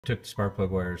Took the spark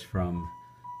plug wires from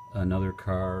another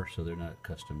car, so they're not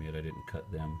custom yet. I didn't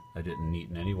cut them. I didn't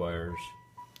neaten any wires.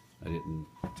 I didn't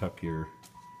tuck the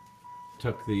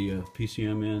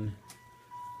PCM in.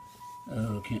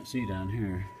 Oh, can't see down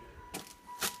here.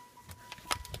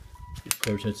 Of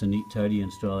course, that's a neat, tidy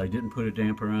install. I didn't put a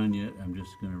damper on yet. I'm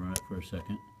just going to run it for a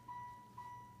second.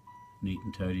 Neat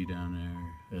and tidy down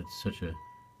there. That's such a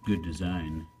good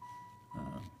design.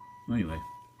 Anyway,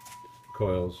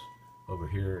 coils over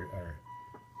here are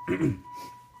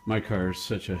my car is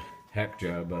such a hack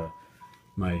job.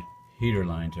 My heater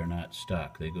lines are not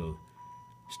stock. They go,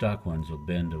 stock ones will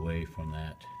bend away from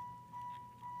that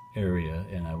area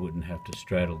and I wouldn't have to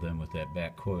straddle them with that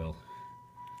back coil,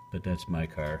 but that's my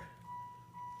car.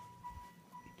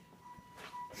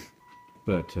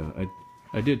 But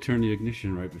I did turn the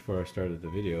ignition right before I started the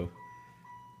video,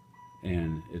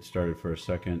 and it started for a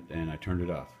second and I turned it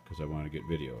off because I want to get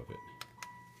video of it.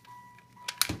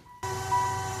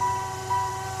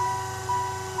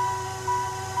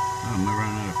 Oh, am I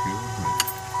running out of fuel? Wait.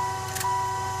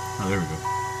 Oh, there we go.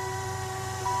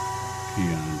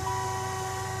 Key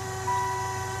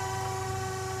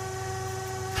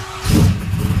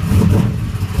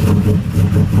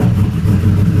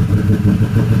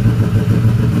on.